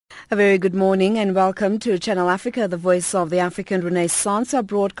A very good morning and welcome to Channel Africa, the voice of the African Renaissance. Are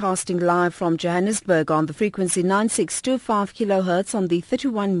broadcasting live from Johannesburg on the frequency 9625 kHz on the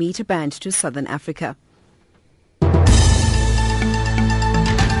 31 meter band to Southern Africa.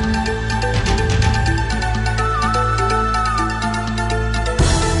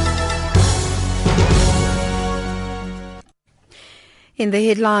 In the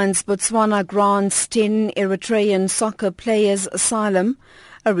headlines, Botswana grants 10 Eritrean soccer players asylum.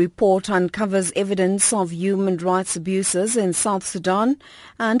 A report uncovers evidence of human rights abuses in South Sudan,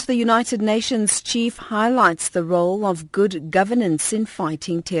 and the United Nations chief highlights the role of good governance in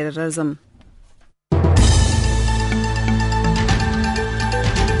fighting terrorism.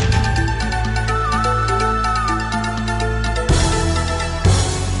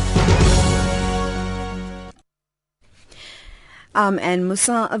 I'm Anne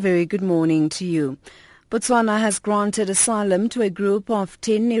Musa. A very good morning to you. Botswana has granted asylum to a group of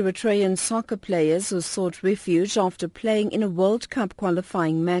 10 Eritrean soccer players who sought refuge after playing in a World Cup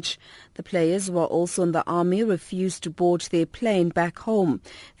qualifying match. The players who were also in the army refused to board their plane back home.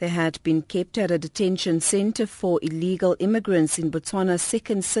 They had been kept at a detention centre for illegal immigrants in Botswana's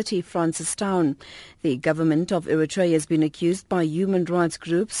second city, Francistown. The government of Eritrea has been accused by human rights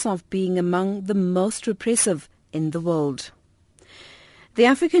groups of being among the most repressive in the world. The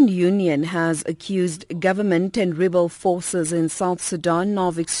African Union has accused government and rebel forces in South Sudan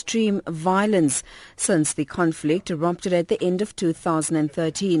of extreme violence since the conflict erupted at the end of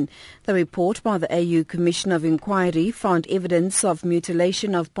 2013. The report by the AU Commission of Inquiry found evidence of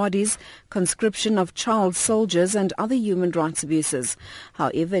mutilation of bodies, conscription of child soldiers and other human rights abuses.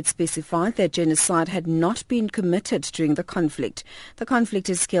 However, it specified that genocide had not been committed during the conflict. The conflict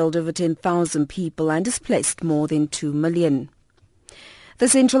has killed over 10,000 people and displaced more than 2 million. The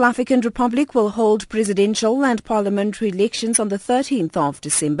Central African Republic will hold presidential and parliamentary elections on the 13th of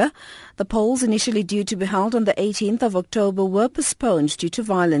December. The polls, initially due to be held on the 18th of October, were postponed due to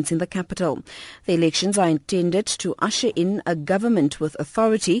violence in the capital. The elections are intended to usher in a government with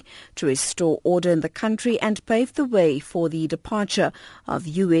authority to restore order in the country and pave the way for the departure of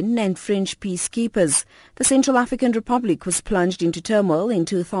UN and French peacekeepers. The Central African Republic was plunged into turmoil in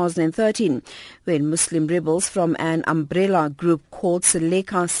 2013 when Muslim rebels from an umbrella group called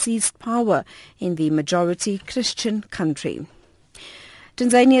Seleka seized power in the majority Christian country.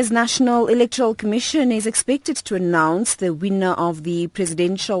 Tanzania's National Electoral Commission is expected to announce the winner of the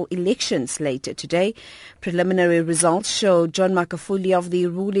presidential elections later today. Preliminary results show John Magufuli of the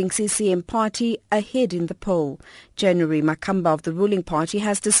ruling CCM party ahead in the poll. January Makamba of the ruling party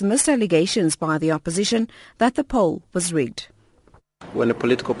has dismissed allegations by the opposition that the poll was rigged. When a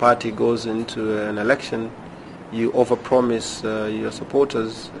political party goes into an election, you overpromise your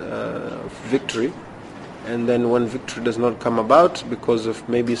supporters victory, and then when victory does not come about because of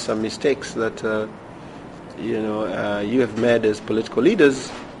maybe some mistakes that you have made as political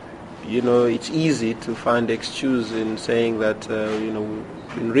leaders, it's easy to find excuse in saying that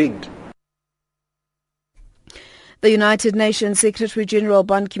we've been rigged. The United Nations Secretary General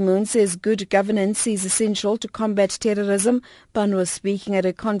Ban Ki-moon says good governance is essential to combat terrorism. Ban was speaking at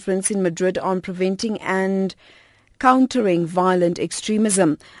a conference in Madrid on preventing and countering violent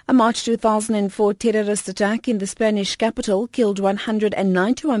extremism. A March 2004 terrorist attack in the Spanish capital killed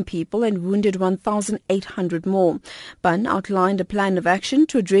 191 people and wounded 1,800 more. Ban outlined a plan of action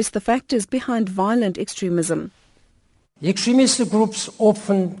to address the factors behind violent extremism. Extremist groups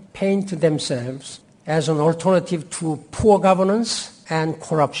often paint themselves as an alternative to poor governance and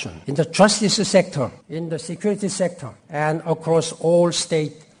corruption in the justice sector, in the security sector, and across all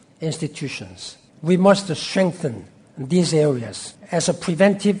state institutions. We must strengthen these areas as a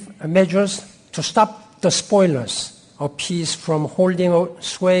preventive measures to stop the spoilers of peace from holding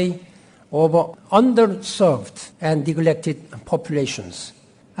sway over underserved and neglected populations.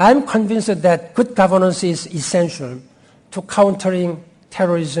 I'm convinced that good governance is essential to countering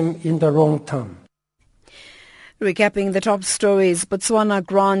terrorism in the long term. Recapping the top stories, Botswana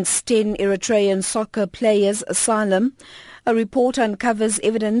grants 10 Eritrean soccer players asylum. A report uncovers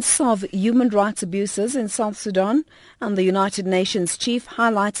evidence of human rights abuses in South Sudan, and the United Nations chief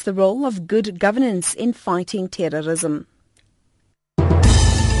highlights the role of good governance in fighting terrorism.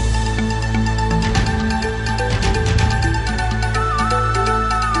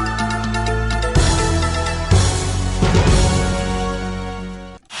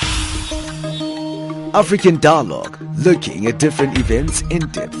 African Dialogue, looking at different events in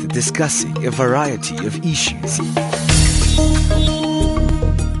depth, discussing a variety of issues.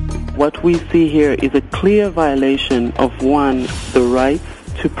 What we see here is a clear violation of, one, the rights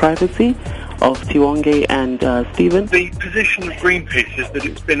to privacy of Tiwange and Stephen. The position of Greenpeace is that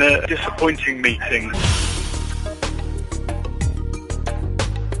it's been a disappointing meeting.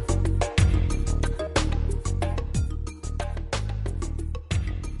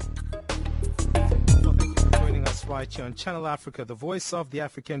 Right here on Channel Africa, the voice of the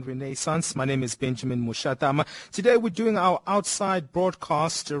African Renaissance. My name is Benjamin Mushatama. Today we're doing our outside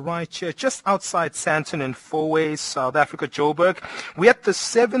broadcast right here, just outside Sandton and Fourways, South Africa, Joburg. We're at the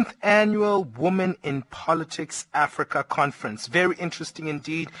 7th Annual Women in Politics Africa Conference. Very interesting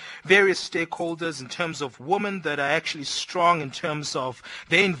indeed. Various stakeholders in terms of women that are actually strong in terms of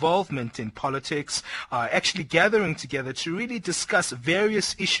their involvement in politics are actually gathering together to really discuss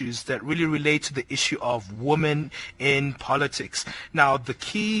various issues that really relate to the issue of women in politics. Now, the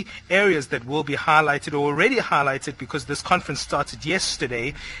key areas that will be highlighted or already highlighted, because this conference started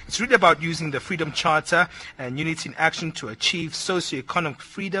yesterday, it's really about using the Freedom Charter and Unity in Action to achieve socio-economic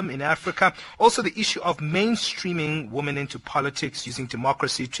freedom in Africa. Also, the issue of mainstreaming women into politics, using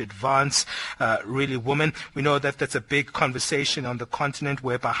democracy to advance really women. We know that that's a big conversation on the continent,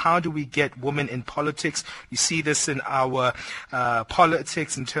 whereby how do we get women in politics? We see this in our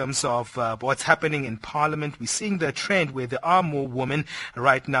politics in terms of what's happening in Parliament. We're seeing the trend where there are more women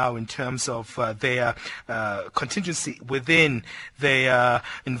right now in terms of their contingency within their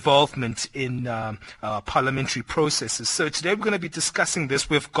involvement in parliamentary processes. So today we're going to be discussing this.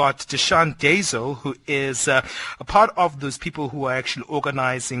 We've got Deysel, who is a part of those people who are actually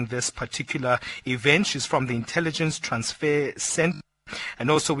organizing this particular event. She's from the Intelligence Transfer Center.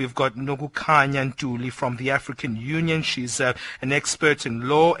 And also we've got Nokulunga Ntuli from the African Union. She's an expert in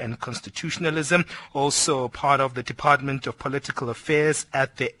law and constitutionalism, also part of the Department of Political Affairs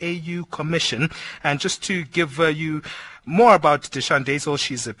at the AU Commission. And just to give you more about Deysel,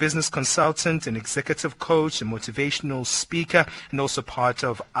 she's a business consultant, an executive coach, a motivational speaker, and also part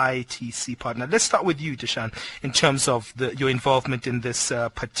of ITC Partner. Let's start with you, Deshan, in terms of your involvement in this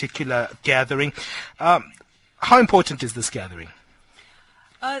particular gathering. How important is this gathering?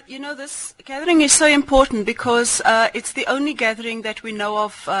 This gathering is so important because it's the only gathering that we know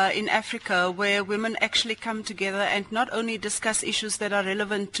of in Africa where women actually come together and not only discuss issues that are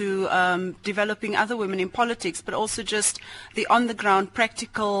relevant to developing other women in politics, but also just the on-the-ground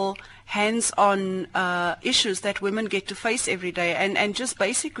practical hands-on issues that women get to face every day, and just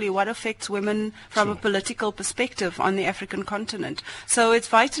basically what affects women from a political perspective on the African continent. So it's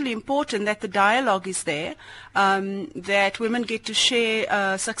vitally important that the dialogue is there, that women get to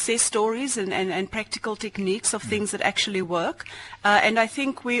share success stories and practical techniques of things that actually work. And I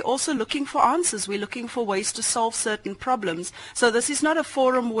think we're also looking for answers. We're looking for ways to solve certain problems. So this is not a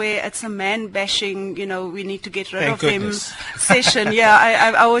forum where it's a man-bashing, we need to get rid of him session.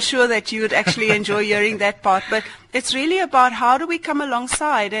 Yeah, I was sure that you would actually enjoy hearing that part. But it's really about how do we come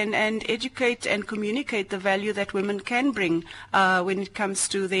alongside and educate and communicate the value that women can bring when it comes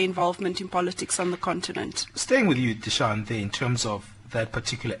to their involvement in politics on the continent. Staying with you, Deshan, there in terms of that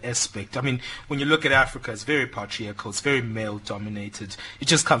particular aspect. I mean, when you look at Africa, it's very patriarchal, it's very male-dominated. It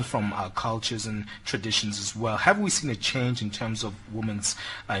just comes from our cultures and traditions as well. Have we seen a change in terms of women's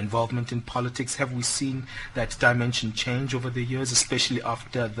involvement in politics? Have we seen that dimension change over the years, especially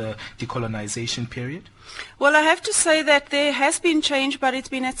after the decolonization period? Well, I have to say that there has been change, but it's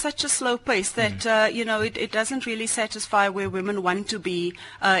been at such a slow pace that, it doesn't really satisfy where women want to be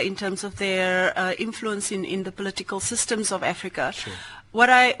in terms of their influence in the political systems of Africa. Sure. What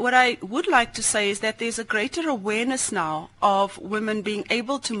I would like to say is that there's a greater awareness now of women being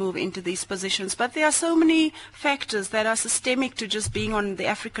able to move into these positions, but there are so many factors that are systemic to just being on the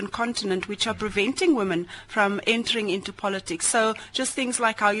African continent which are preventing women from entering into politics. So just things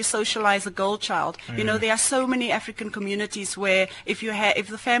like how you socialize a girl child. There are so many African communities where if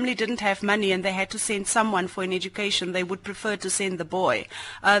the family didn't have money and they had to send someone for an education, they would prefer to send the boy.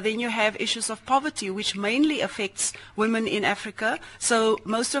 Then you have issues of poverty, which mainly affects women in Africa. So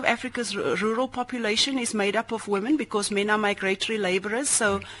most of Africa's rural population is made up of women because men are migratory laborers.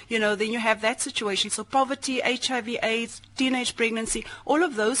 So, then you have that situation. So poverty, HIV, AIDS, teenage pregnancy, all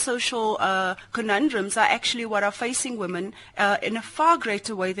of those social conundrums are actually what are facing women in a far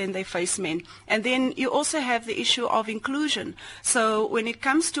greater way than they face men. And then you also have the issue of inclusion. So when it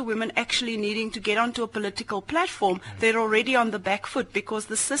comes to women actually needing to get onto a political platform, they're already on the back foot because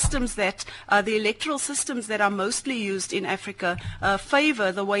the systems the electoral systems that are mostly used in Africa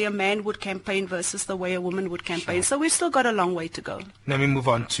favor the way a man would campaign versus the way a woman would campaign. So we've still got a long way to go. Let me move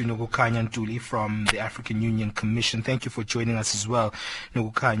on to Nokulunga Ntuli from the African Union Commission. Thank you for joining us as well,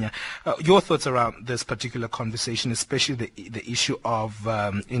 Nokulunga. Your thoughts around this particular conversation, especially the issue of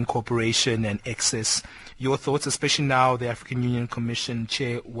incorporation and excess. Your thoughts, especially now the African Union Commission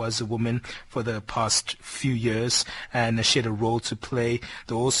chair was a woman for the past few years, and she had a role to play.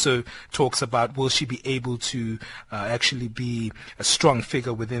 There also talks about, will she be able to actually be a strong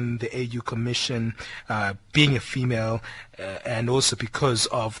figure within the AU Commission, being a female, and also because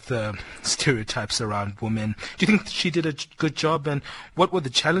of the stereotypes around women. Do you think she did a good job, and what were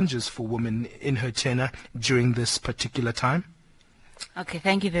the challenges for women in her tenure during this particular time? Okay,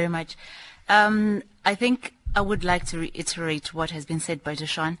 thank you very much. I think I would like to reiterate what has been said by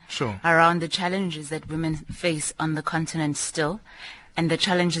Deshaun around the challenges that women face on the continent still, and the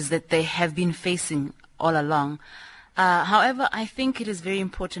challenges that they have been facing all along. However, I think it is very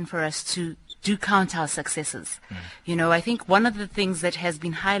important for us to do count our successes. You know, I think one of the things that has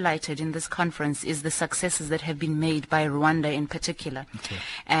been highlighted in this conference is the successes that have been made by Rwanda in particular,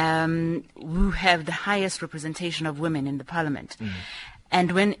 who have the highest representation of women in the parliament.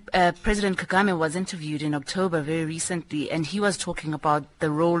 And when President Kagame was interviewed in October very recently, and he was talking about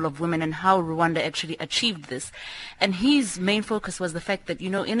the role of women and how Rwanda actually achieved this, and his main focus was the fact that, you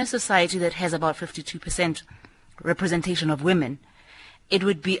know, in a society that has about 52% representation of women, it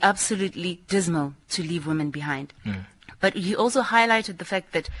would be absolutely dismal to leave women behind. But he also highlighted the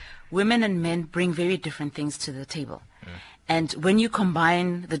fact that women and men bring very different things to the table. And when you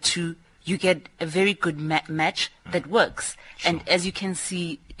combine the two, you get a very good match that works. And as you can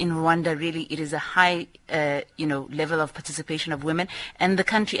see in Rwanda, really, it is a high, level of participation of women, and the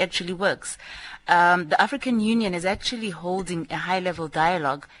country actually works. The African Union is actually holding a high-level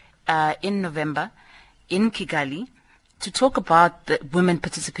dialogue in November in Kigali to talk about the women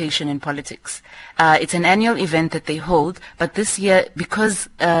participation in politics. It's an annual event that they hold, but this year, because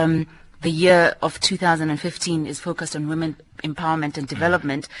the year of 2015 is focused on women empowerment and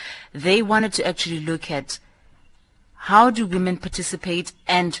development, they wanted to actually look at how do women participate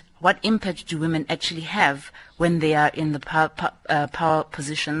and what impact do women actually have when they are in the power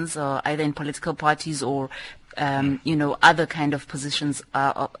positions, or either in political parties or other kind of positions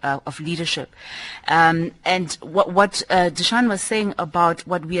of leadership. And what Deshaun was saying about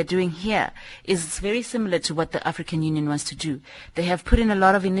what we are doing here is very similar to what the African Union wants to do. They have put in a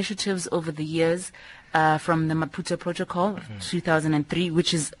lot of initiatives over the years, from the Maputo Protocol of 2003,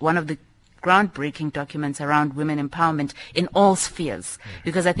 which is one of the groundbreaking documents around women empowerment in all spheres,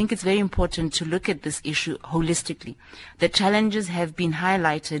 because I think it's very important to look at this issue holistically. The challenges have been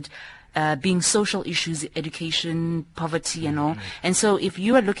highlighted, being social issues, education, poverty and all. And so if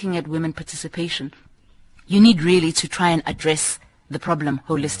you are looking at women participation, you need really to try and address the problem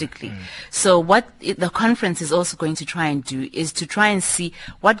holistically. So what the conference is also going to try and do is to try and see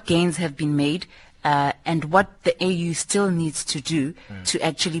what gains have been made, and what the AU still needs to do to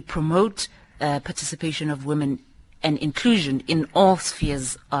actually promote participation of women and inclusion in all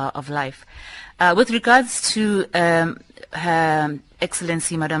spheres of life. With regards to Her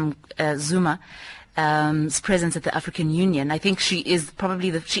Excellency Madame Zuma's presence at the African Union, I think she is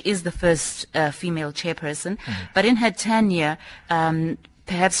probably the first female chairperson. But in her tenure,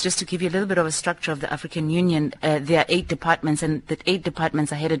 perhaps just to give you a little bit of a structure of the African Union, there are 8 departments, and the 8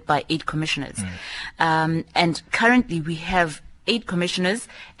 departments are headed by 8 commissioners. And currently we have 8 commissioners,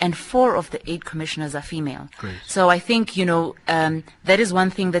 and 4 of the 8 commissioners are female. Great. So I think, that is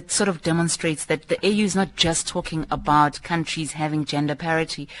one thing that sort of demonstrates that the AU is not just talking about countries having gender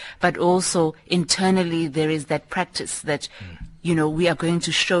parity, but also internally there is that practice that, we are going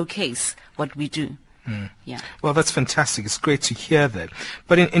to showcase what we do. Yeah. Well, that's fantastic. It's great to hear that.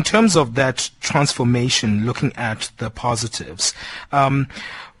 But in terms of that transformation, looking at the positives,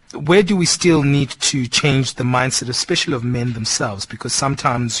 where do we still need to change the mindset, especially of men themselves? Because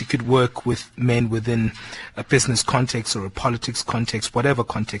sometimes you could work with men within a business context or a politics context, whatever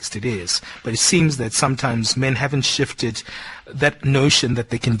context it is. But it seems that sometimes men haven't shifted that notion that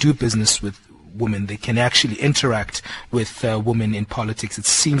they can do business with women, they can actually interact with women in politics. It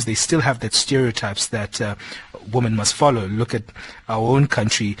seems they still have that stereotypes that women must follow. Look at our own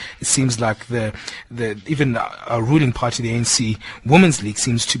country. It seems like even our ruling party, the ANC Women's League,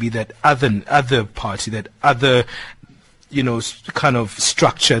 seems to be that other party, that other kind of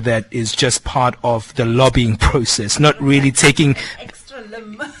structure that is just part of the lobbying process, not really taking extra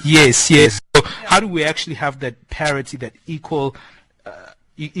limb. Yes. So how do we actually have that parity, that equal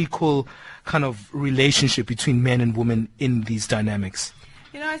kind of relationship between men and women in these dynamics?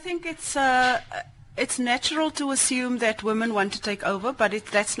 I think it's It's natural to assume that women want to take over, but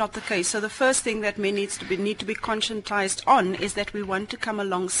that's not the case. So the first thing that men need to be conscientized on is that we want to come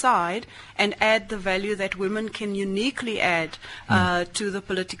alongside and add the value that women can uniquely add to the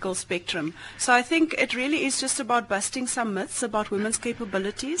political spectrum. So I think it really is just about busting some myths about women's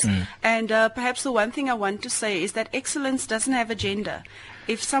capabilities. And perhaps the one thing I want to say is that excellence doesn't have a gender.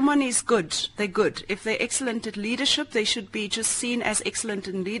 If someone is good, they're good. If they're excellent at leadership, they should be just seen as excellent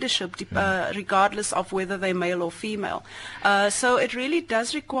in leadership, regardless of whether they're male or female. So it really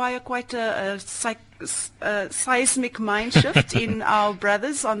does require quite a seismic mind shift in our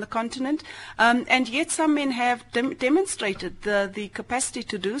brothers on the continent, and yet some men have demonstrated the capacity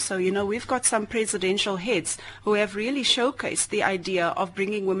to do so. You know, we've got some presidential heads who have really showcased the idea of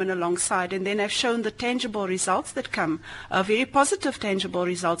bringing women alongside, and then have shown the tangible results that come, very positive tangible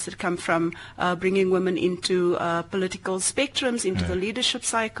results that come from bringing women into political spectrums, into the leadership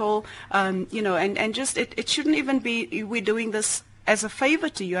cycle. You know, and just it shouldn't even be we're doing this as a favor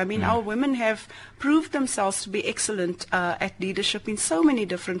to you. I mean, our women have proved themselves to be excellent at leadership in so many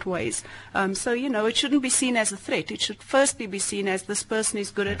different ways. So, you know, it shouldn't be seen as a threat. It should firstly be seen as this person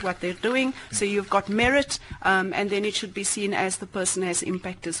is good at what they're doing, so you've got merit, and then it should be seen as the person has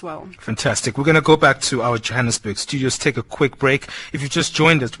impact as well. Fantastic. We're going to go back to our Johannesburg studios, take a quick break. If you've just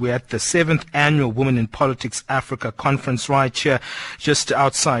joined us, we're at the 7th Annual Women in Politics Africa Conference right here, just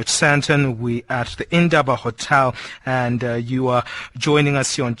outside Sandton. We're at the Indaba Hotel, and you are joining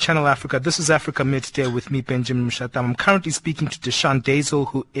us here on Channel Africa. This is Africa Midday with me, Benjamin Mushatam. I'm currently speaking to Deysel,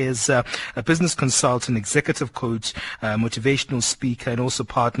 who is a business consultant, executive coach, motivational speaker, and also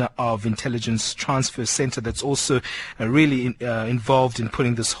partner of Intelligence Transfer Center that's also really involved in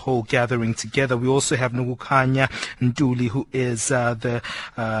putting this whole gathering together. We also have Nokulunga Ntuli, who is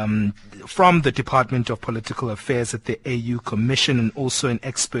from the Department of Political Affairs at the AU Commission, and also an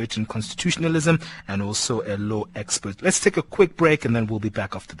expert in constitutionalism and also a law expert. Let's take a quick break and then we'll be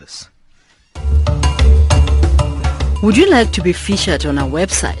back after this. Would you like to be featured on our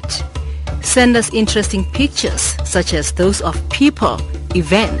website? Send us interesting pictures such as those of people,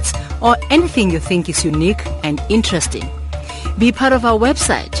 events, or anything you think is unique and interesting. Be part of our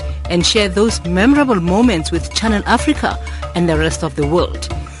website and share those memorable moments with Channel Africa and the rest of the world.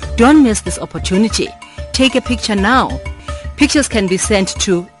 Don't miss this opportunity. Take a picture now. Pictures can be sent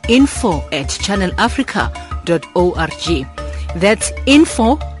to info@channelafrica.org. That's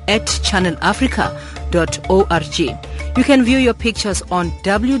info@channelafrica.org. You can view your pictures on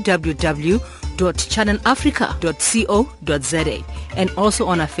www.channelafrica.co.za and also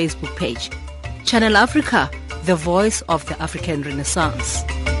on our Facebook page. Channel Africa, the voice of the African Renaissance.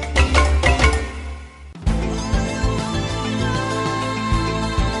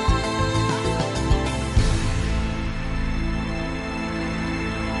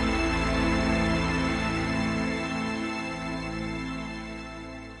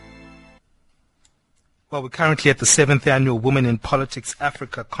 Well, we're currently at the 7th Annual Women in Politics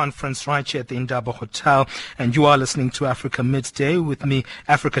Africa Conference right here at the Indaba Hotel, and you are listening to Africa Midday with me,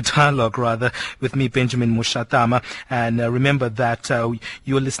 Africa Dialogue rather, with me, Benjamin Mushatama. And remember that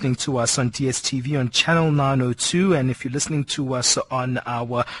you're listening to us on DSTV on channel 902, and if you're listening to us on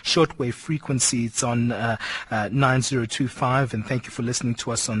our shortwave frequency, it's on 9025, and thank you for listening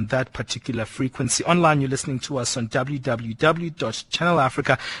to us on that particular frequency. Online, you're listening to us on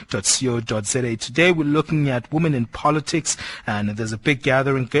www.channelafrica.co.za. Today, we're looking at women in politics, and there's a big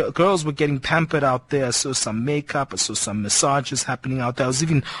gathering. Girls were getting pampered out there. I saw some makeup, I saw some massages happening out there. I was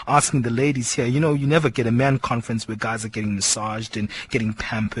even asking the ladies here, you know, you never get a man conference where guys are getting massaged and getting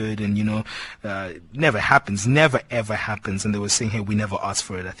pampered, and you know, never happens, never ever happens. And they were saying, hey, we never asked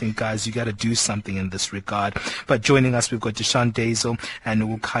for it. I think, guys, you got to do something in this regard. But joining us, we've got Deysel and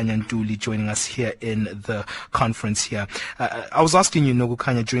Nokulunga Ntuli joining us here in the conference here. I was asking you,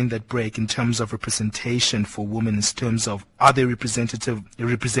 Nokulunga, during that break, in terms of representation for women, in terms of are they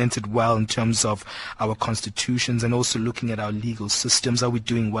represented well in terms of our constitutions, and also looking at our legal systems. Are we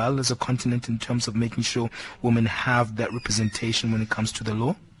doing well as a continent in terms of making sure women have that representation when it comes to the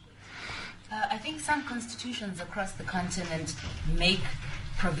law? I think some constitutions across the continent make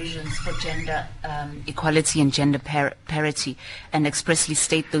provisions for gender equality and gender parity and expressly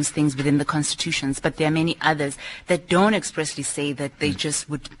state those things within the constitutions, but there are many others that don't expressly say that. They just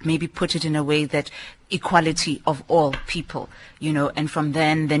would maybe put it in a way that equality of all people, and from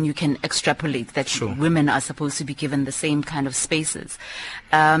then you can extrapolate that women are supposed to be given the same kind of spaces.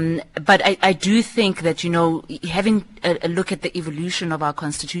 But I do think that, having a look at the evolution of our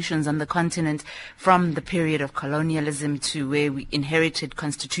constitutions on the continent from the period of colonialism to where we inherited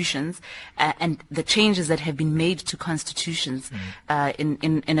constitutions, and the changes that have been made to constitutions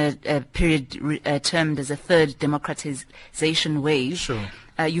in a period termed as a third democratization wave,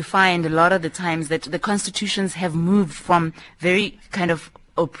 you find a lot of the times that the constitutions have moved from very kind of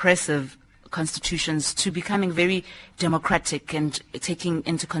oppressive constitutions to becoming very democratic and taking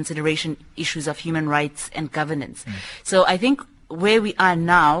into consideration issues of human rights and governance. So I think where we are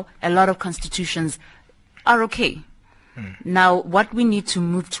now, a lot of constitutions are okay. Now, what we need to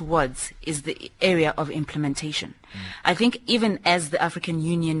move towards is the area of implementation. I think even as the African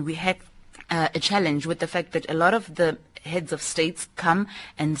Union, we had a challenge with the fact that a lot of the heads of states come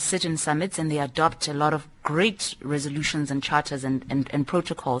and sit in summits and they adopt a lot of great resolutions and charters and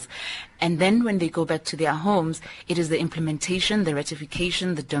protocols. And then when they go back to their homes, it is the implementation, the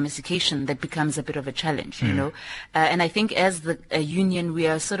ratification, the domestication that becomes a bit of a challenge, And I think as the union, we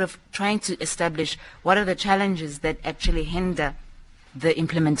are sort of trying to establish what are the challenges that actually hinder the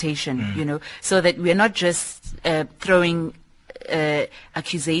implementation, so that we're not just throwing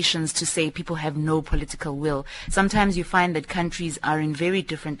accusations to say people have no political will. Sometimes you find that countries are in very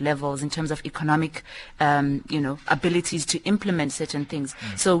different levels in terms of economic, abilities to implement certain things.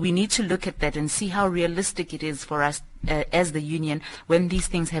 So we need to look at that and see how realistic it is for us as the union when these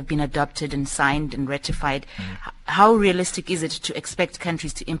things have been adopted and signed and ratified. How realistic is it to expect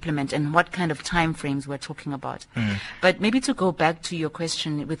countries to implement, and what kind of time frames we're talking about? But maybe to go back to your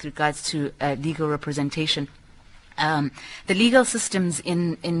question with regards to legal representation. The legal systems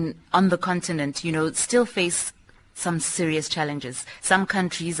on the continent, still face some serious challenges. Some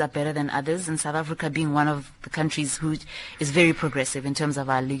countries are better than others, and South Africa being one of the countries who is very progressive in terms of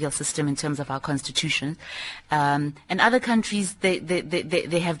our legal system, in terms of our constitution. And other countries,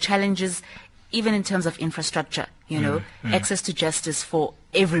 they have challenges even in terms of infrastructure, access to justice for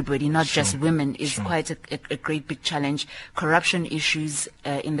everybody, not just women, is quite a great big challenge. Corruption issues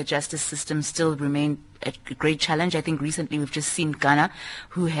in the justice system still remain a great challenge. I think recently we've just seen Ghana,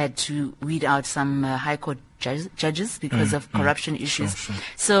 who had to weed out some high court judges because of corruption issues.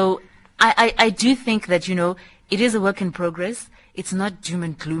 So I do think that, it is a work in progress. It's not doom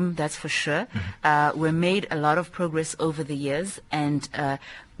and gloom, that's for sure. We've made a lot of progress over the years, and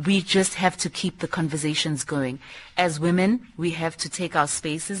we just have to keep the conversations going. As women, we have to take our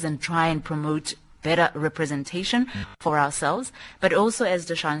spaces and try and promote better representation for ourselves, but also, as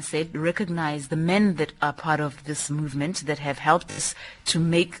Deshan said, recognize the men that are part of this movement that have helped us to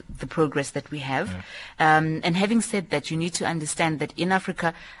make the progress that we have. And having said that, you need to understand that in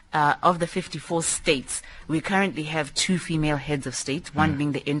Africa, of the 54 states, we currently have 2 female heads of state, one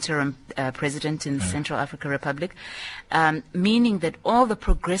being the interim president in the Central African Republic, meaning that all the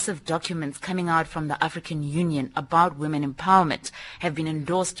progressive documents coming out from the African Union about women empowerment have been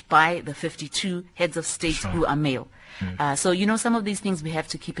endorsed by the 52 heads of state who are male. So, some of these things we have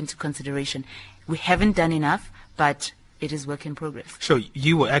to keep into consideration. We haven't done enough, but it is work in progress. Sure,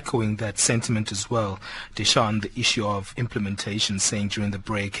 you were echoing that sentiment as well, Deshan, the issue of implementation, saying during the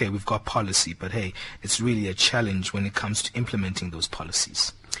break, hey, we've got policy, but hey, it's really a challenge when it comes to implementing those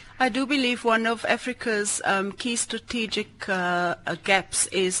policies. I do believe one of Africa's key strategic gaps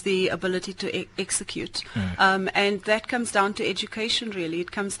is the ability to execute. And that comes down to education, really.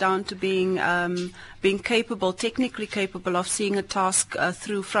 It comes down to being capable, technically capable of seeing a task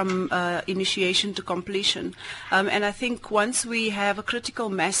through from initiation to completion. And I think once we have a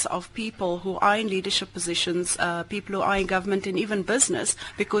critical mass of people who are in leadership positions, people who are in government and even business,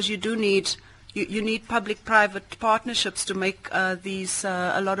 because you do need You need public-private partnerships to make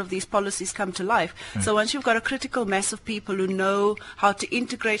a lot of these policies come to life. So once you've got a critical mass of people who know how to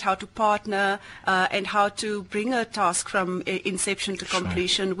integrate, how to partner, and how to bring a task from inception to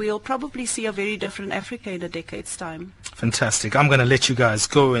completion, we'll probably see a very different Africa in a decade's time. Fantastic. I'm going to let you guys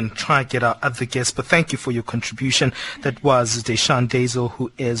go and try and get our other guests, but thank you for your contribution. That was Deysel,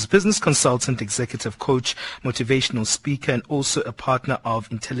 who is business consultant, executive coach, motivational speaker, and also a partner of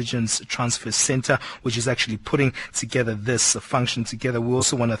Intelligence Transfer Center, which is actually putting together this function together. We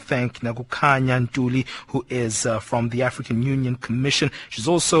also want to thank Nokulunga Ntuli, who is from the African Union Commission. She's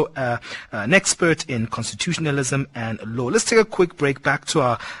also an expert in constitutionalism and law. Let's take a quick break back to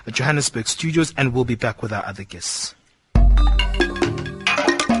our Johannesburg studios, and we'll be back with our other guests.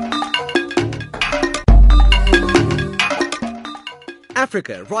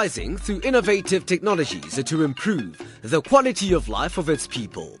 Africa rising through innovative technologies to improve the quality of life of its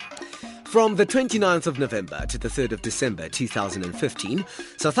people. From the 29th of November to the 3rd of December 2015,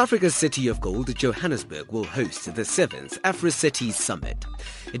 South Africa's City of Gold, Johannesburg, will host the 7th Afro-Cities Summit.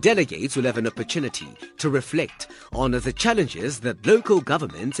 Delegates will have an opportunity to reflect on the challenges that local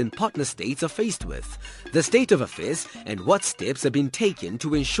governments and partner states are faced with, the state of affairs, and what steps have been taken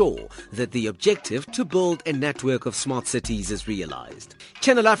to ensure that the objective to build a network of smart cities is realized.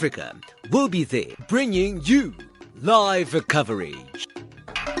 Channel Africa will be there, bringing you live coverage.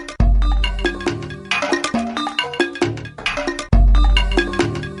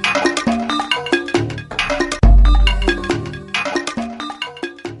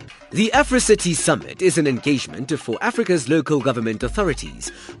 The Afro-Cities Summit is an engagement for Africa's local government authorities,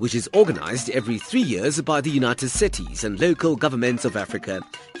 which is organized every 3 years by the United Cities and Local Governments of Africa,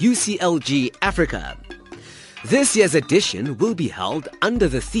 UCLG Africa. This year's edition will be held under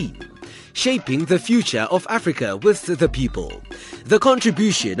the theme, Shaping the Future of Africa with the People, the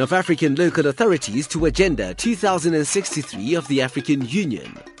contribution of African local authorities to Agenda 2063 of the African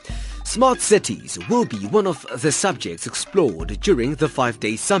Union. Smart cities will be one of the subjects explored during the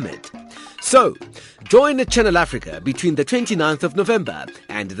 5-day summit. So, join Channel Africa between the 29th of November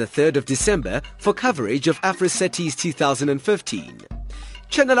and the 3rd of December for coverage of Afro-Cities 2015.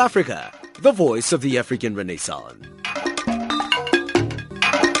 Channel Africa, the voice of the African Renaissance.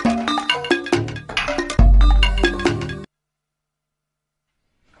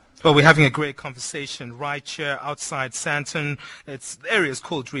 Well, we're having a great conversation right here outside Sandton. The area is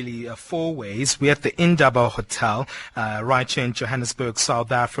called really Four Ways. We're at the Indaba Hotel right here in Johannesburg,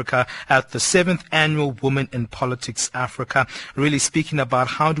 South Africa, at the 7th Annual Women in Politics Africa. Really speaking about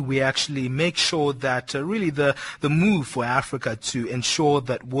how do we actually make sure that really the move for Africa to ensure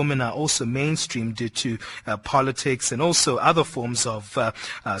that women are also mainstreamed to politics and also other forms of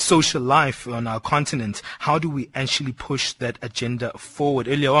social life on our continent. How do we actually push that agenda forward?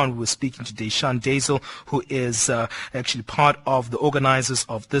 Earlier on, we were speaking to Deysel, who is actually part of the organizers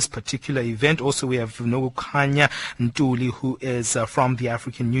of this particular event. Also, we have Nokulunga Ntuli, who is from the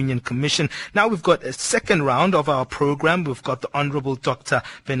African Union Commission. Now we've got a second round of our program. We've got the Honorable Dr.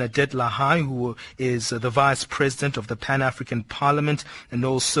 Bernadette Lanai, who is the Vice President of the Pan-African Parliament and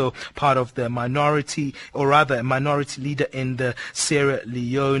also part of the minority, or rather a minority leader in the Sierra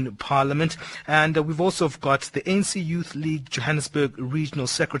Leone Parliament. And we've also got the ANC Youth League Johannesburg Regional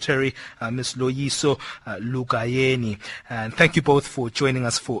Secretary, Ms Loyiso Lugayeni. And thank you both for joining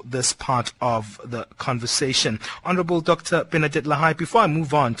us for this part of the conversation. Honorable Dr. Bernadette Lanai, before I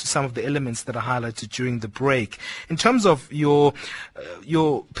move on to some of the elements that are highlighted during the break, in terms of your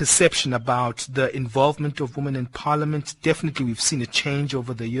perception about the involvement of women in Parliament, definitely we've seen a change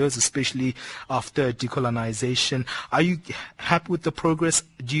over the years, especially after decolonization. Are you happy with the progress?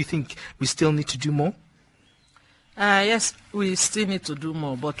 Do you think we still need to do more? Yes, we still need to do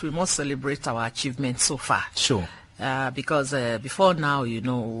more, but we must celebrate our achievements so far. Sure. Because before now,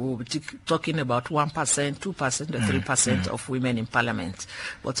 we'll be talking about 1%, 2%, or 3% of women in Parliament.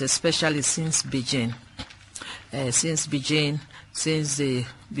 But especially since Beijing, since the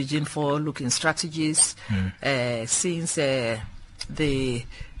Beijing forward-looking strategies, since the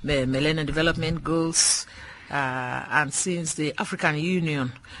Millennium Development Goals, and since the African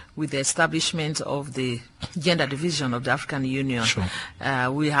Union, with the establishment of the gender division of the African Union, sure,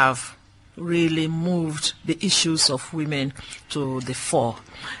 we have really moved the issues of women to the fore,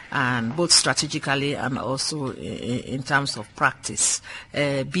 and both strategically and also in terms of practice.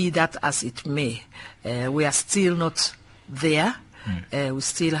 Be that as it may, we are still not there. We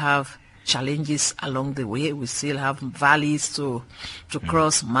still have challenges along the way. We still have valleys to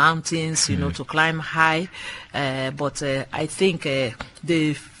cross, mountains, to climb high. But I think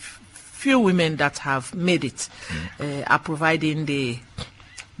the few women that have made it are providing the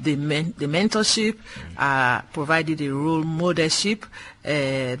mentorship, providing the role modelship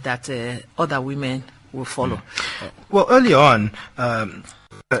that other women will follow. Well, early on,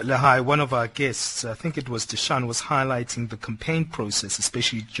 Lanai, one of our guests, I think it was Deshaun, was highlighting the campaign process,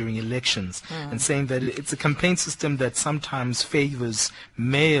 especially during elections, and saying that it's a campaign system that sometimes favors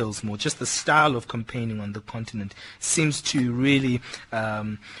males more. Just the style of campaigning on the continent seems to really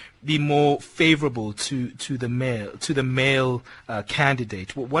be more favorable to the male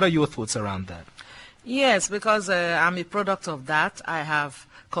candidate. What are your thoughts around that? Yes, because I'm a product of that. I have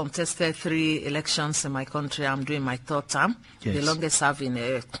contested 3 elections in my country. I'm doing my 3rd term, the longest serving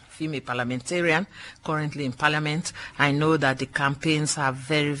female parliamentarian currently in Parliament. I know that the campaigns are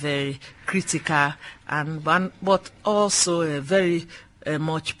very, very critical, but also very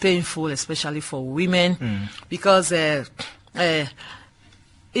much painful, especially for women, because it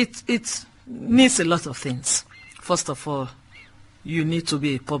needs a lot of things. First of all, you need to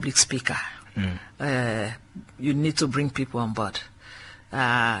be a public speaker. You need to bring people on board.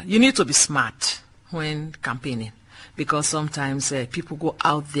 You need to be smart when campaigning, because sometimes people go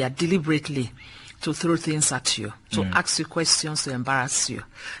out there deliberately to throw things at you, to ask you questions, to embarrass you.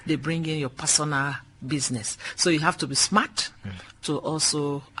 They bring in your personal business. So you have to be smart to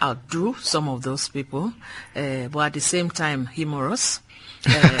also outdo some of those people, but at the same time humorous.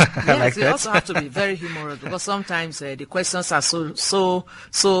 Yes, you also have to be very humorous, because sometimes the questions are so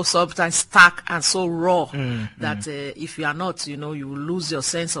sometimes stark and so raw that if you are not, you will lose your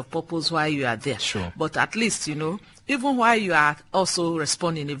sense of purpose while you are there. Sure. But at least, even while you are also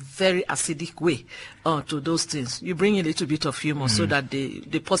responding in a very acidic way to those things, you bring a little bit of humor so that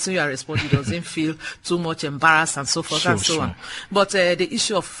the person you are responding doesn't feel too much embarrassed and so forth and so on. But the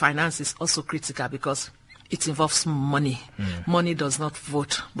issue of finance is also critical, because it involves money. Money does not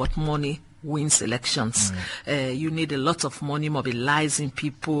vote, but money wins elections. You need a lot of money, mobilizing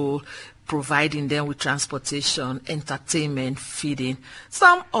people, providing them with transportation, entertainment, feeding.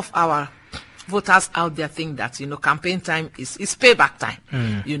 Some of our voters out there think that, campaign time is payback time,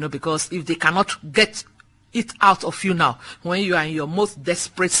 because if they cannot get it out of you now, when you are in your most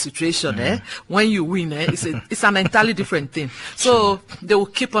desperate situation, when you win, it's an entirely different thing. So they will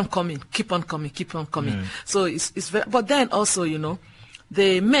keep on coming. So it's very, but then also,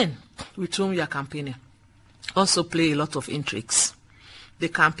 the men with whom you are campaigning also play a lot of intrigues. The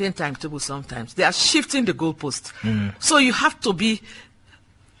campaign timetable sometimes, they are shifting the goalpost. So you have to be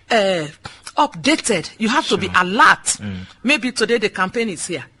updated. You have to be alert. Maybe today the campaign is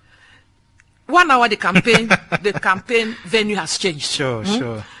here. 1 hour the campaign venue has changed. Sure.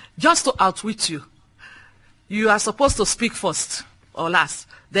 Just to outwit you. You are supposed to speak first or last.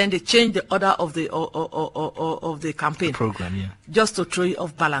 Then they change the order of the campaign. The program, just to throw you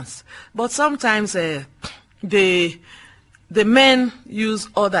off balance. But sometimes the men use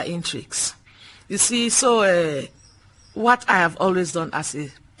other intrigues. You see, so what I have always done as a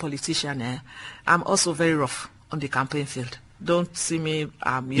politician, I'm also very rough on the campaign field. Don't see me,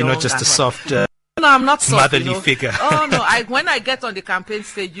 I'm You're not just a soft, no, I'm not soft, motherly figure. Oh, no, when I get on the campaign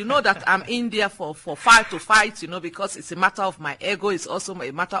stage, that I'm in there for fight, because it's a matter of my ego. It's also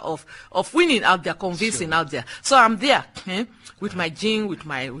a matter of winning out there, convincing out there. So I'm there, with my gym, with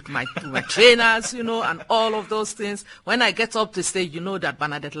my trainers, and all of those things. When I get up the stage, that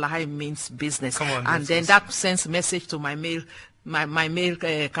Bernadette Lanai means business. Come on, and then that sends a message to my male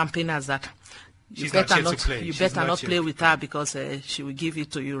campaigners that you better not play with her, because she will give it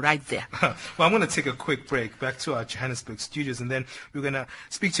to you right there. Well, I'm going to take a quick break back to our Johannesburg studios, and then we're going to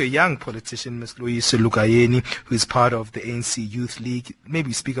speak to a young politician, Ms Loyiso Lugayeni, who is part of the ANC Youth League.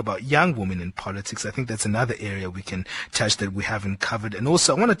 Maybe speak about young women in politics. I think that's another area we can touch that we haven't covered. And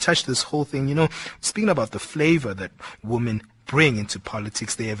also, I want to touch this whole thing, speaking about the flavor that women bring into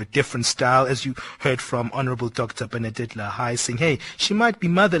politics. They have a different style, as you heard from Honorable Dr. Bernadette Lanai saying, hey, she might be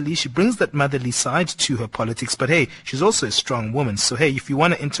motherly, she brings that motherly side to her politics, but hey, she's also a strong woman. So hey, if you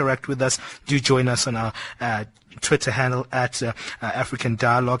want to interact with us, do join us on our Twitter handle at African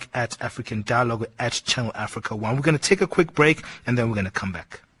Dialogue, at African Dialogue, at Channel Africa 1. We're going to take a quick break, and then we're going to come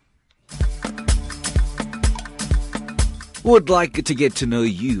back. Would like to get to know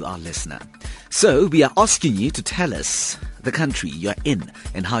you, our listener. So we are asking you to tell us the country you're in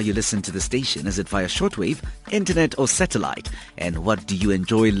and how you listen to the station. Is it via shortwave, internet or satellite? And what do you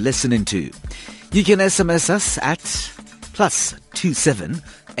enjoy listening to? You can SMS us at +27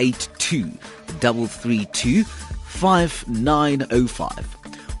 82 332 5905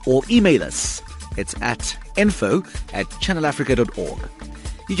 or email us. It's at info@channelafrica.org.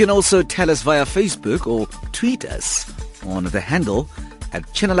 You can also tell us via Facebook or tweet us on the handle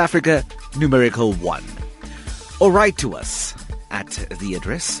at Channel Africa #1. Or write to us at the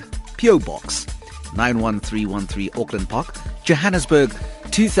address PO Box 91313 Auckland Park, Johannesburg,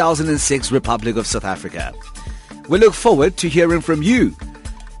 2006, Republic of South Africa. We look forward to hearing from you.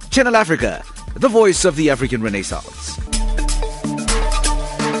 Channel Africa, the voice of the African Renaissance.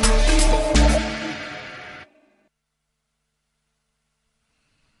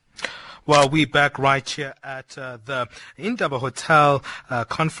 Well, we're back right here at the Indaba Hotel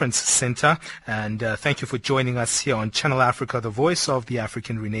Conference Center, and thank you for joining us here on Channel Africa, the voice of the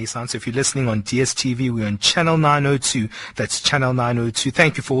African Renaissance. If you're listening on DSTV, we're on Channel 902. That's Channel 902.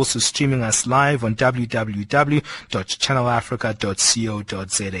 Thank you for also streaming us live on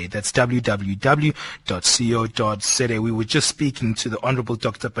www.channelafrica.co.za. That's www.co.za. We were just speaking to the Honorable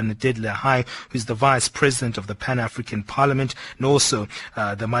Dr. Bernadette Lanai, who's the Vice President of the Pan-African Parliament, and also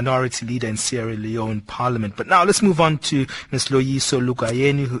the Minority Leader leader in Sierra Leone Parliament. But now let's move on to Ms Loyiso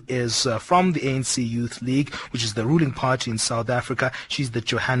Lugayeni, who is from the ANC Youth League, which is the ruling party in South Africa. She's the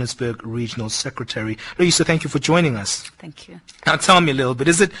Johannesburg Regional Secretary. Loyiso, thank you for joining us. Thank you. Now tell me a little bit,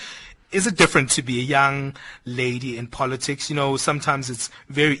 is it different to be a young lady in politics? You know, sometimes it's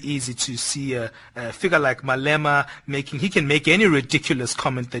very easy to see a figure like Malema he can make any ridiculous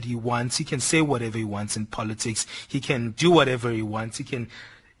comment that he wants. He can say whatever he wants in politics. He can do whatever he wants. He can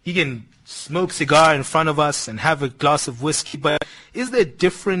smoke cigar in front of us and have a glass of whiskey. But is there a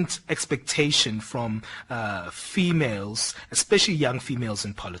different expectation from females, especially young females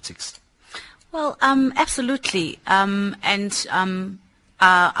in politics? Well, absolutely.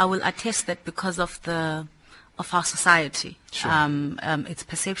 I will attest that because of our society, sure. Its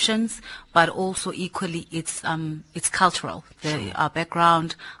perceptions, but also equally it's cultural, our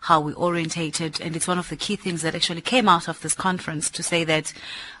background, how we orientated, and it's one of the key things that actually came out of this conference to say that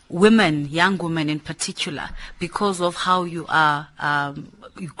women, young women in particular, because of how you are,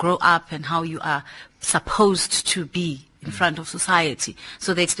 you grow up and how you are supposed to be in front of society.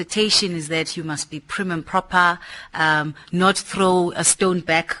 So the expectation is that you must be prim and proper, not throw a stone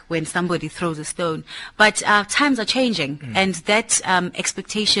back when somebody throws a stone. But times are changing, and that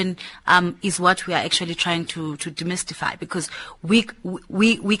expectation is what we are actually trying to demystify, because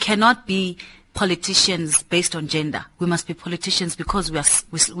we cannot be politicians based on gender. We must be politicians because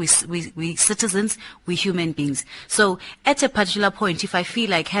we citizens, we human beings. So at a particular point, if I feel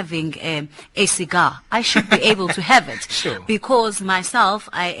like having a cigar, I should be able to have it. Sure. Because myself,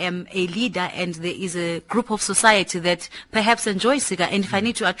 I am a leader, and there is a group of society that perhaps enjoys cigar, and if I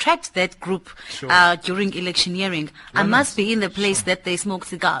need to attract that group Sure. During electioneering, I must be in the place that they smoke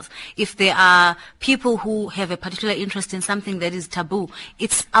cigars. If there are people who have a particular interest in something that is taboo,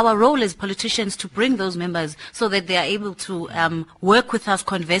 it's our role as politicians to bring those members so that they are able to work with us,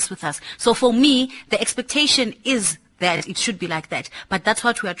 converse with us. So for me, the expectation is that it should be like that. But that's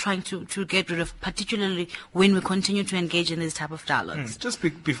what we are trying to get rid of, particularly when we continue to engage in this type of dialogues. Just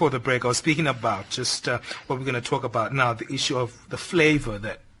before the break, I was speaking about just what we're going to talk about now, the issue of the flavor,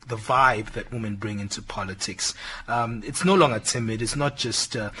 the vibe that women bring into politics. It's no longer timid. It's not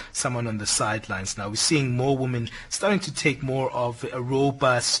just someone on the sidelines now. We're seeing more women starting to take more of a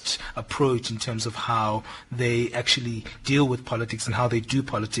robust approach in terms of how they actually deal with politics and how they do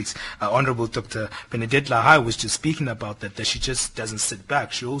politics. Honorable Dr. Bernadette Lanai was just speaking about that she just doesn't sit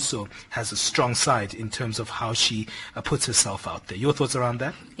back. She also has a strong side in terms of how she puts herself out there. Your thoughts around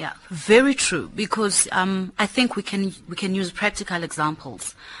that? Yeah, very true, because I think we can use practical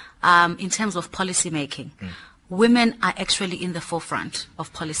examples. In terms of policy making, women are actually in the forefront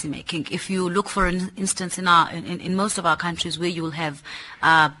of policy making. If you look, for instance, in most of our countries, where you will have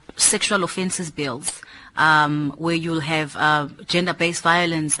sexual offences bills, where you'll have gender-based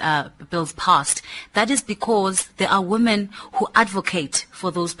violence bills passed, that is because there are women who advocate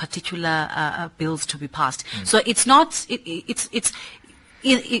for those particular bills to be passed. So it's not.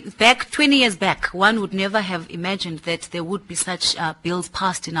 Back 20 years back, one would never have imagined that there would be such bills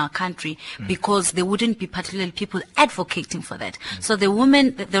passed in our country, because there wouldn't be particularly people advocating for that. So the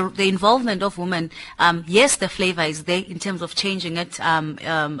women, the involvement of women, yes, the flavor is there in terms of changing it. I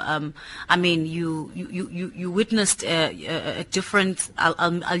mean, you witnessed a different.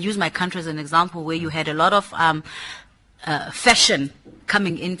 I'll use my country as an example, where you had a lot of fashion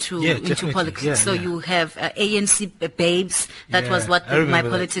coming into politics. So you have ANC babes. That was what my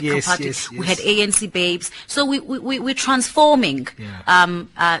political party. We had ANC babes. So we're transforming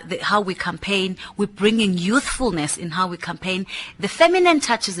how we campaign. We're bringing youthfulness in how we campaign. The feminine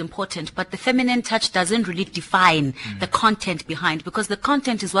touch is important, but the feminine touch doesn't really define the content behind, because the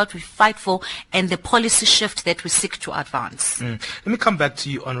content is what we fight for and the policy shift that we seek to advance. Let me come back to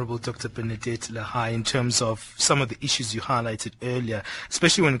you, Honorable Dr. Bernadette Lanai, in terms of some of the issues you highlighted earlier,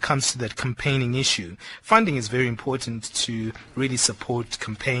 especially when it comes to that campaigning issue. Funding is very important to really support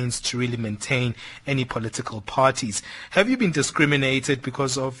campaigns, to really maintain any political parties. Have you been discriminated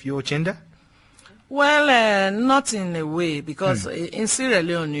because of your gender? Well, not in a way, because in Sierra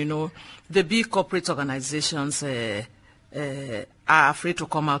Leone, the big corporate organizations are afraid to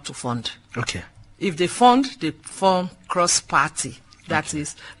come out to fund. Okay. If they fund, they form cross-party. That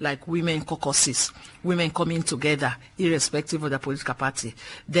is like women caucuses. women coming together, irrespective of the political party,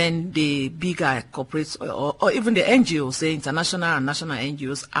 then the bigger corporates or even the NGOs, the international and national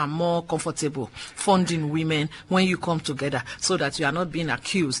NGOs, are more comfortable funding women when you come together, so that you are not being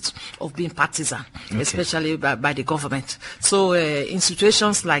accused of being partisan, especially by the government. So in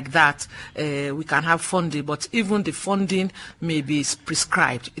situations like that, we can have funding, but even the funding may be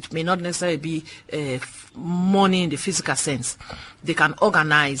prescribed. It may not necessarily be money in the physical sense. They can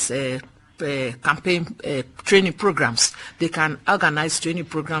organize campaign training programs. They can organize training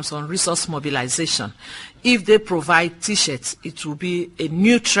programs on resource mobilization. If they provide T-shirts, it will be a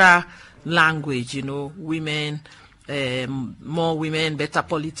neutral language, women, more women, better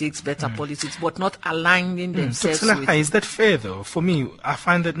politics, but not aligning themselves with... Is that fair, though? For me, I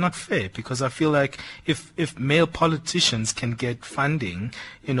find that not fair, because I feel like if male politicians can get funding,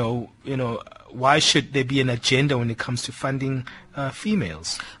 why should there be an agenda when it comes to funding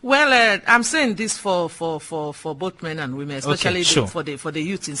females? Well, I'm saying this for both men and women, especially for the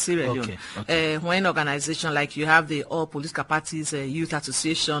youth in Sierra Leone. When organizations like you have the All Political Parties Youth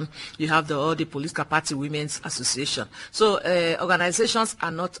Association, you have the All the Political Party Women's Association. So organizations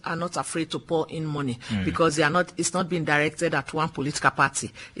are not afraid to pour in money because it's not being directed at one political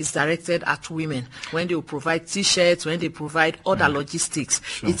party. It's directed at women. When they will provide T-shirts, when they provide other logistics,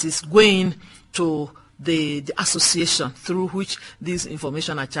 it is going to the association through which these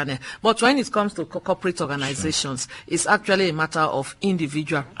information are channeled. But when it comes to corporate organizations, it's actually a matter of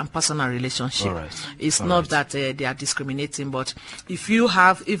individual and personal relationship. It's not that they are discriminating, but if you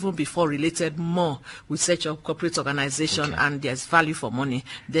have even before related more with such a corporate organization and there's value for money,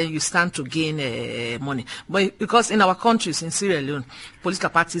 then you stand to gain money. But because in our countries, in Sierra Leone, political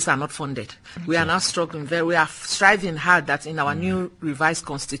parties are not funded. We are now struggling we are striving hard that in our new revised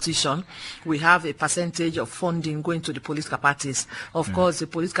constitution, we have a percentage of funding going to the political parties. Of course, the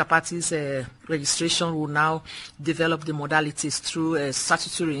political parties registration will now develop the modalities through a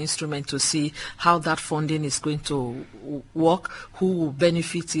statutory instrument to see how that funding is going to work, who will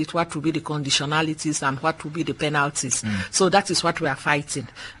benefit it, what will be the conditionalities, and what will be the penalties. So that is what we are fighting,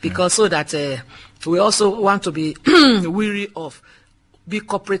 because so that we also want to be weary of big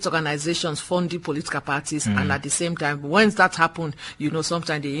corporate organizations funding political parties, and at the same time, once that happens,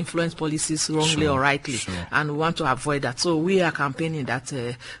 sometimes they influence policies wrongly or rightly, and we want to avoid that. So we are campaigning that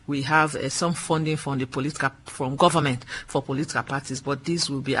we have some funding from government for political parties, but this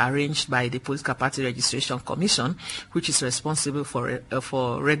will be arranged by the Political Party Registration Commission, which is responsible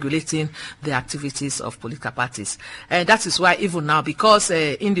for regulating the activities of political parties. And that is why even now, because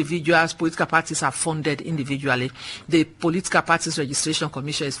political parties are funded individually, the Political Parties Registration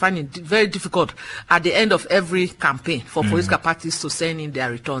Commission is finding it very difficult at the end of every campaign for political parties to send in their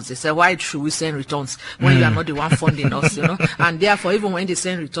returns. They say, why should we send returns when you are not the one funding us, And therefore, even when they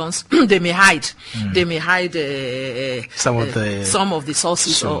send returns, they may hide. They may hide some of the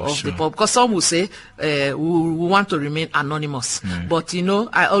sources of the public. Because some will say, we want to remain anonymous. But,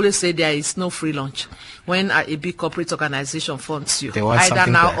 I always say there is no free lunch. When a big corporate organization funds you, either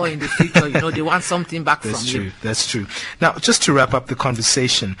now or in the future, they want something back from you. That's true. Now, just to wrap up the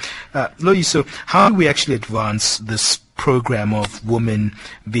conversation, Loyiso, how do we actually advance this program of women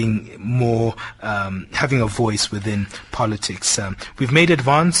being more, having a voice within politics? We've made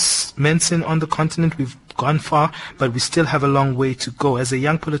advancements on the continent. We've gone far, but we still have a long way to go. As a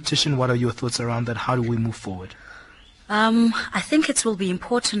young politician, what are your thoughts around that? How do we move forward? I think it will be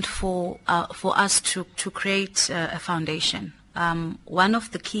important for us to create a foundation. One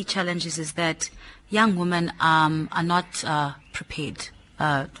of the key challenges is that young women are not prepared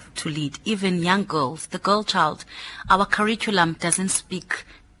to lead. Even young girls, the girl child, our curriculum doesn't speak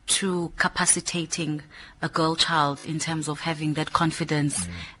to capacitating a girl child in terms of having that confidence,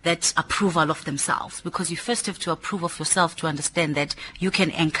 that approval of themselves, because you first have to approve of yourself to understand that you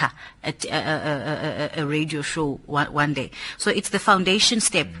can anchor a radio show one day. So it's the foundation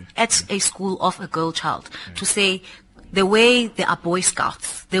step at a school of a girl child to say, the way they are Boy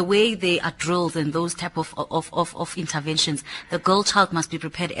Scouts, the way they are drilled and those type of interventions, the girl child must be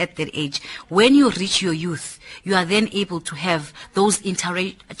prepared at that age. When you reach your youth, you are then able to have those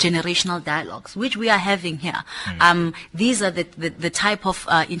intergenerational dialogues, which we are having here. These are the type of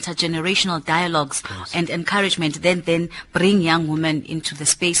intergenerational dialogues and encouragement then bring young women into the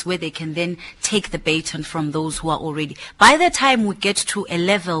space where they can then take the baton from those who are already. By the time we get to a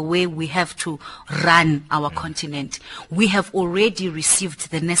level where we have to run our continent, we have already received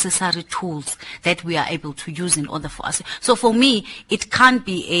the necessary tools that we are able to use in order for us. So for me, it can't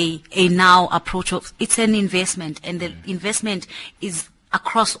be a now approach of, it's an investment, and the investment is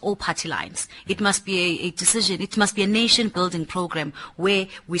across all party lines. It must be a decision. It must be a nation-building program where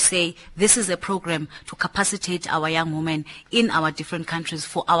we say this is a program to capacitate our young women in our different countries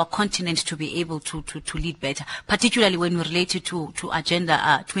for our continent to be able to lead better, particularly when we relate it to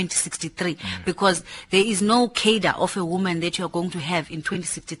Agenda 2063, because there is no cadre of a woman that you're going to have in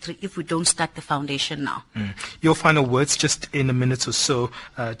 2063 if we don't start the foundation now. Your final words, just in a minute or so,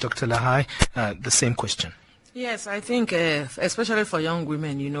 Dr. Lanai, the same question. Yes, I think especially for young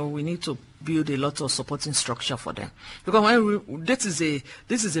women, we need to build a lot of supporting structure for them, because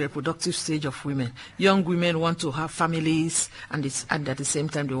this is a reproductive stage of women. Young women want to have families, and at the same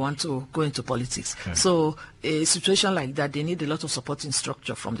time they want to go into politics. So a situation like that, they need a lot of supporting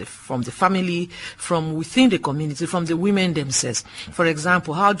structure from the family, from within the community, from the women themselves. For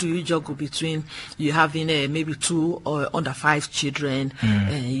example, how do you juggle between you having maybe 2 or under 5 children,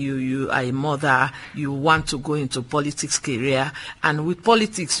 you are a mother, you want to go into politics career, and with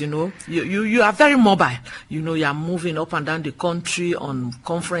politics, you are very mobile. You are moving up and down the country on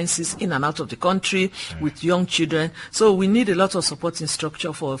conferences in and out of the country with young children. So we need a lot of supporting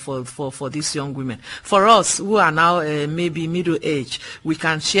structure for these young women. For us, who are now maybe middle age, we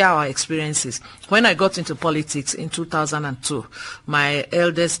can share our experiences. When I got into politics in 2002, my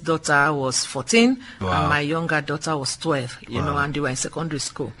eldest daughter was 14 and my younger daughter was 12, and they were in secondary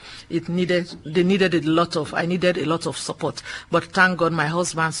school. I needed a lot of support. But thank God my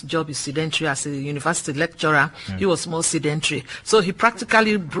husband's job is sedentary as a university lecturer. He was more sedentary. So he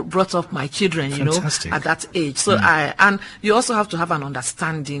practically brought up my children, at that age. So and you also have to have an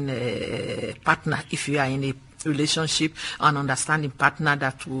understanding partner if you are in a relationship, an understanding partner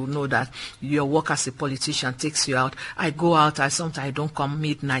that will know that your work as a politician takes you out. I go out, sometimes I don't come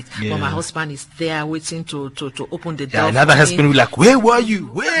midnight, but my husband is there waiting to open the door. Another husband will be like, where were you?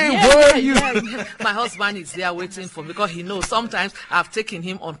 Where were you? My husband is there waiting for me, because he knows sometimes I've taken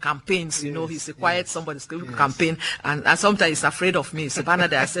him on campaigns. He's a quiet somebody's campaign, and sometimes he's afraid of me. So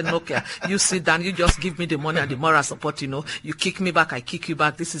Bernadette, I said, okay, you sit down, you just give me the money and the moral support. You kick me back, I kick you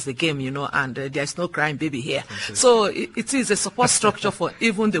back. This is the game, and there's no crying baby here. So it is a support structure for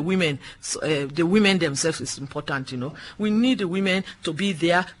even the women. The women themselves is important, We need the women to be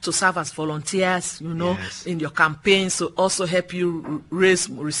there to serve as volunteers, in your campaigns, to also help you raise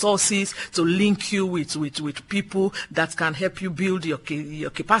resources, to link you with people that can help you build your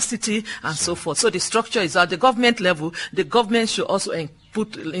capacity and so forth. So the structure is at the government level. The government should also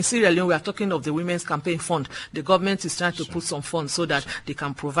put in Sierra Leone. We are talking of the Women's Campaign Fund. The government is trying to put some funds so that they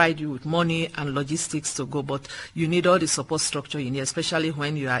can provide you with money and logistics to go. But you need all the support structure you need, especially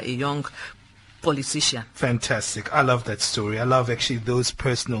when you are a young politician. Fantastic. I love that story. I love actually those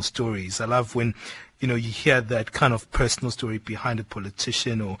personal stories. I love when you hear that kind of personal story behind a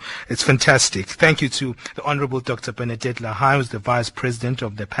politician. It's fantastic. Thank you to the Honorable Dr. Bernadette Lanai, who's the Vice President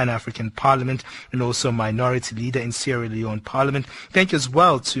of the Pan-African Parliament and also Minority Leader in Sierra Leone Parliament. Thank you as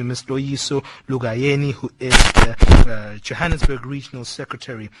well to Ms Loyiso Lugayeni, who is the Johannesburg Regional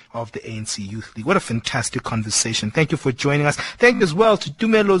Secretary of the ANC Youth League. What a fantastic conversation. Thank you for joining us. Thank you as well to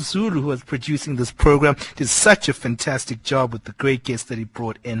Dumelo Zulu, who was producing this program. Did such a fantastic job with the great guests that he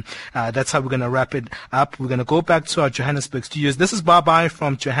brought in. That's how we're going to wrap it up. We're going to go back to our Johannesburg studios. This is bye-bye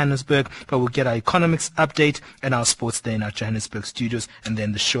from Johannesburg, but we'll get our economics update and our sports day in our Johannesburg studios, and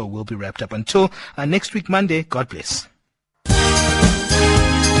then the show will be wrapped up. Until next week, Monday, God bless.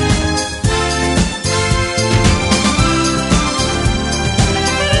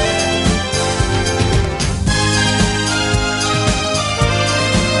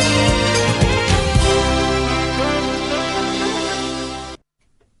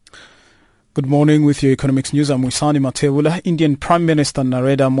 Good morning with your economics news. I'm Wisani Matewula. Indian Prime Minister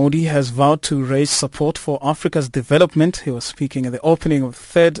Narendra Modi has vowed to raise support for Africa's development. He was speaking at the opening of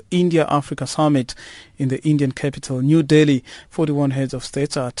the 3rd India-Africa Summit in the Indian capital, New Delhi. 41 heads of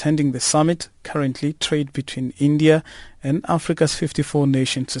states are attending the summit. Currently, trade between India and Africa's 54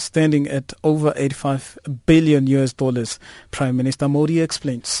 nations is standing at over $85 billion. Prime Minister Modi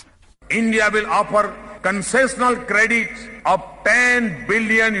explains. India will offer concessional credit of $10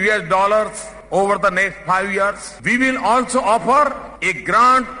 billion over the next 5 years. We will also offer a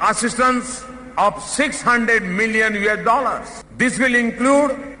grant assistance of $600 million. This will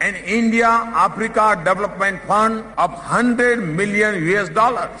include an India-Africa Development Fund of $100 million,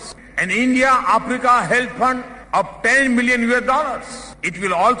 an India-Africa Health Fund of $10 million. It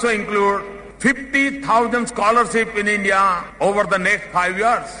will also include 50,000 scholarships in India over the next 5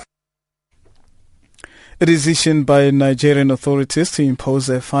 years. A decision by Nigerian authorities to impose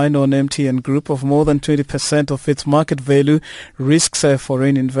a fine on MTN Group of more than 20% of its market value risks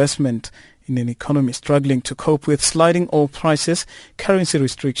foreign investment. in an economy struggling to cope with sliding oil prices, currency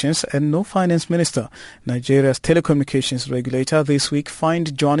restrictions and no finance minister. Nigeria's telecommunications regulator this week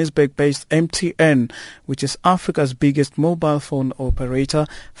fined Johannesburg-based MTN, which is Africa's biggest mobile phone operator,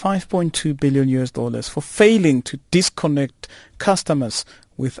 $5.2 billion for failing to disconnect customers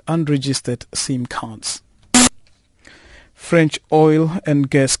with unregistered SIM cards. French oil and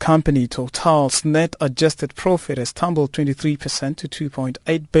gas company Total's net adjusted profit has tumbled 23% to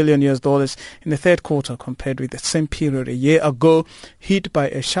 $2.8 billion in the third quarter compared with the same period a year ago, hit by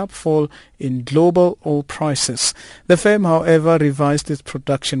a sharp fall in global oil prices. The firm, however, revised its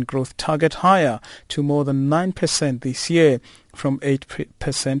production growth target higher to more than 9% this year from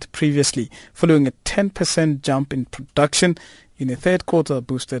 8% previously, following a 10% jump in production in the third quarter,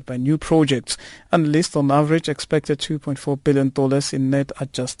 boosted by new projects. Analysts on average expected $2.4 billion in net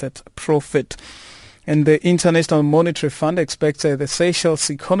adjusted profit. And the International Monetary Fund expects the Seychelles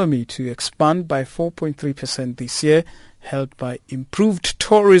economy to expand by 4.3% this year, helped by improved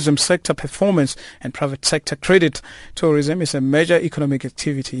tourism sector performance and private sector credit. Tourism is a major economic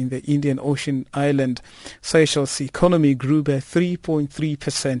activity in the Indian Ocean island. Seychelles' economy grew by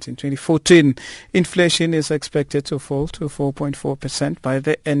 3.3% in 2014. Inflation is expected to fall to 4.4% by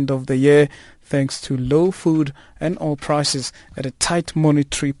the end of the year, thanks to low food and oil prices and a tight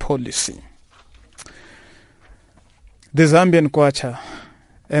monetary policy. The Zambian kwacha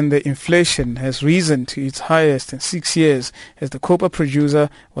and the inflation has risen to its highest in 6 years as the copper producer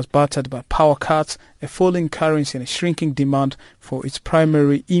was battered by power cuts, a falling currency and a shrinking demand for its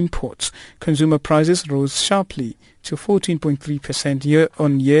primary imports. Consumer prices rose sharply to 14.3%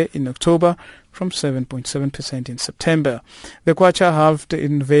 year-on-year in October from 7.7% in September. The kwacha halved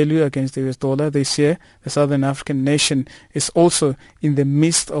in value against the US dollar this year. The Southern African nation is also in the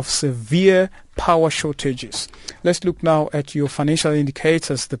midst of severe power shortages. Let's look now at your financial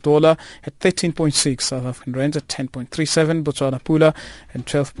indicators. The dollar at 13.6, South African rand at 10.37, Botswana pula and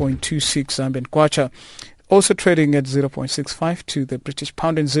 12.26 Zambian kwacha. Also trading at 0.652, the British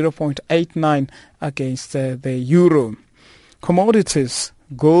pound, and 0.89 against the euro. Commodities.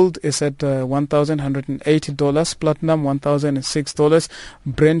 Gold is at $1,180, platinum $1,006,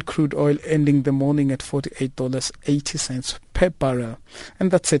 Brent crude oil ending the morning at $48.80 per barrel.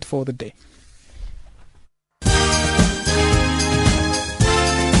 And that's it for the day.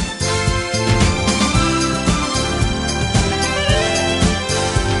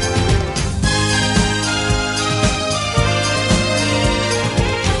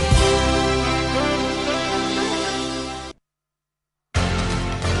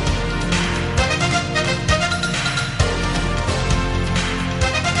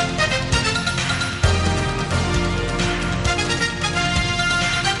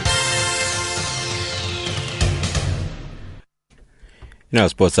 Now,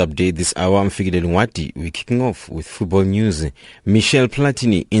 sports update this hour. I'm Figile Nwati. We're kicking off with football news. Michel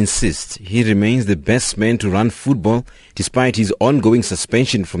Platini insists he remains the best man to run football despite his ongoing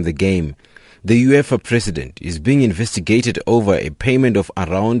suspension from the game. The UEFA president is being investigated over a payment of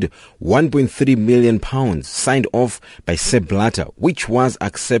around £1.3 million signed off by Sepp Blatter, which was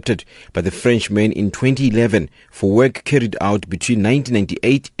accepted by the Frenchman in 2011 for work carried out between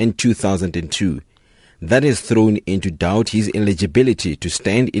 1998 and 2002. That has thrown into doubt his eligibility to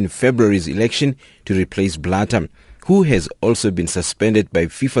stand in February's election to replace Blatter, who has also been suspended by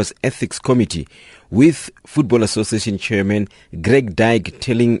FIFA's Ethics Committee, with Football Association Chairman Greg Dyke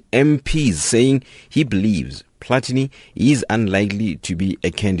telling MPs saying he believes Platini is unlikely to be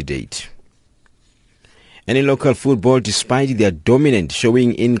a candidate. And in local football, despite their dominant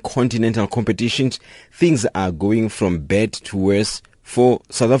showing in continental competitions, things are going from bad to worse for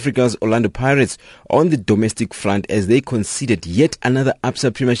South Africa's Orlando Pirates on the domestic front as they conceded yet another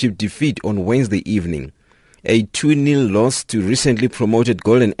Absa Premiership defeat on Wednesday evening. A 2-0 loss to recently promoted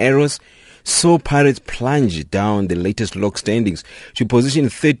Golden Arrows saw Pirates plunge down the latest log standings to position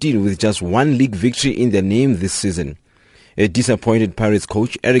 13 with just one league victory in their name this season. A disappointed Pirates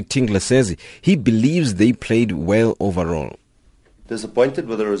coach Eric Tinkler says he believes they played well overall. Disappointed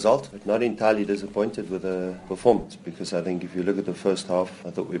with the result, but not entirely disappointed with the performance, because I think if you look at the first half,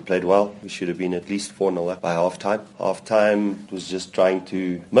 I thought we played well. We should have been at least 4-0 up by half-time. Half-time was just trying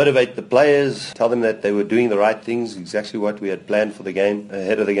to motivate the players, tell them that they were doing the right things, exactly what we had planned for the game,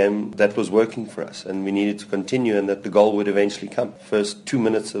 ahead of the game. That was working for us, and we needed to continue, and that the goal would eventually come. First 2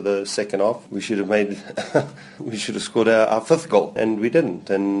 minutes of the second half, we should have scored our fifth goal, and we didn't.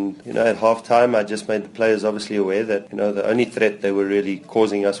 And, at half-time, I just made the players obviously aware that, the only threat they were really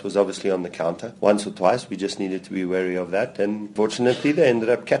causing us was obviously on the counter. Once or twice, we just needed to be wary of that, and fortunately they ended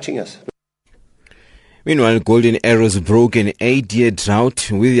up catching us. Meanwhile, Golden Arrows broke an 8-year drought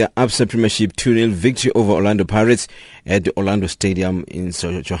with their Absa Premiership 2-0 victory over Orlando Pirates at the Orlando Stadium in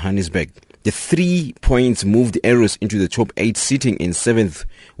Johannesburg. The 3 points moved Arrows into the top 8, sitting in 7th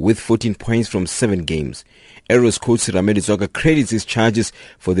with 14 points from 7 games. Arrows coach Ramedi Zoka credits his charges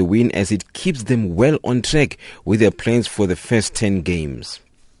for the win as it keeps them well on track with their plans for the first 10 games.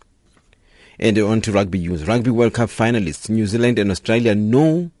 And on to rugby news. Rugby World Cup finalists New Zealand and Australia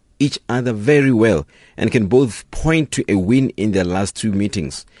know each other very well and can both point to a win in their last 2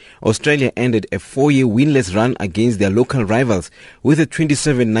 meetings. Australia ended a 4-year winless run against their local rivals with a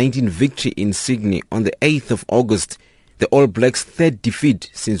 27-19 victory in Sydney on the 8th of August, the All Blacks' 3rd defeat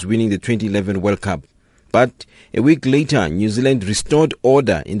since winning the 2011 World Cup. But a week later, New Zealand restored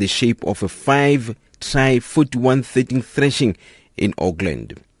order in the shape of a 5-try 41-13 thrashing in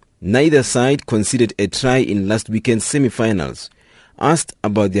Auckland. Neither side conceded a try in last weekend's semi-finals. Asked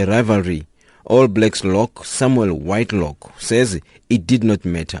about their rivalry, All Blacks lock Samuel Whitelock says it did not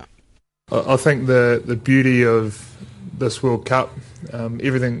matter. I think the beauty of this World Cup,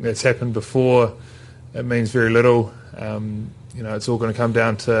 everything that's happened before, it means very little. It's all going to come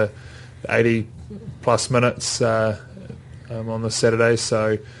down to 80 plus minutes on this Saturday.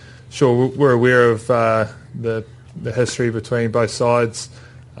 So, sure, we're aware of the history between both sides,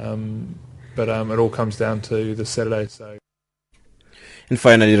 but it all comes down to this Saturday. So. And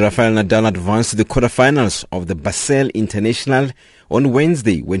finally, Rafael Nadal advanced to the quarterfinals of the Basel International on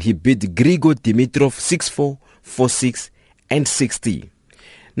Wednesday when he beat Grigor Dimitrov 6-4, 4-6 and 6-3.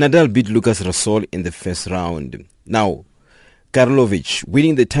 Nadal beat Lucas Rosol in the first round. Now, Karlovic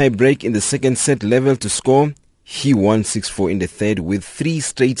winning the tie-break in the second set level to score. He won 6-4 in the third with 3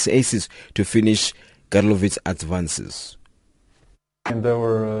 straight aces to finish. Karlovic advances. And they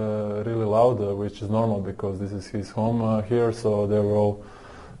were really loud, which is normal because this is his home here, so they were all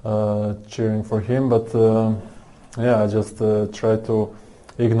cheering for him. But I just try to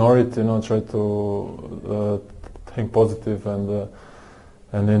ignore it, try to think positive, and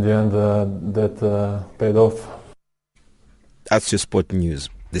in the end that paid off. That's your sport news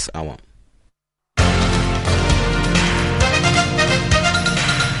this hour.